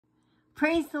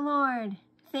Praise the Lord.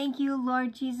 Thank you,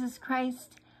 Lord Jesus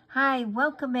Christ. Hi,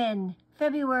 welcome in.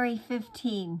 February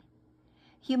 15.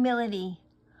 Humility,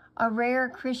 a rare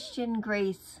Christian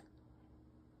grace.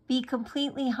 Be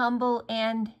completely humble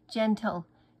and gentle.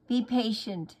 Be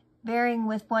patient, bearing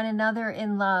with one another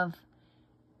in love.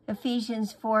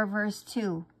 Ephesians 4, verse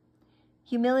 2.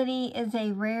 Humility is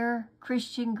a rare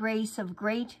Christian grace of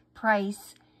great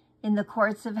price in the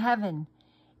courts of heaven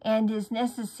and is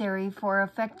necessary for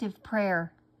effective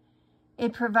prayer.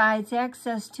 It provides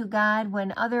access to God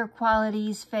when other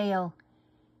qualities fail.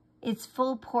 Its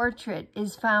full portrait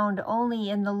is found only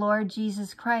in the Lord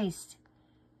Jesus Christ.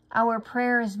 Our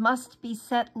prayers must be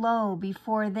set low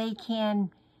before they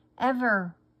can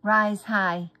ever rise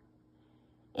high.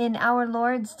 In our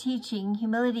Lord's teaching,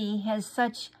 humility has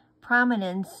such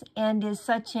prominence and is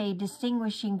such a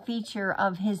distinguishing feature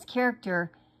of his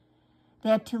character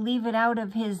that to leave it out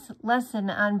of his lesson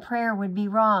on prayer would be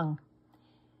wrong.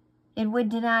 It would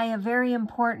deny a very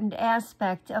important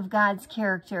aspect of God's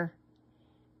character.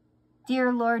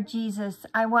 Dear Lord Jesus,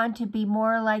 I want to be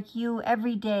more like you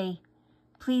every day.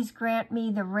 Please grant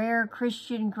me the rare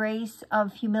Christian grace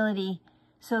of humility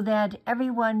so that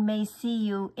everyone may see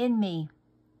you in me.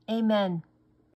 Amen.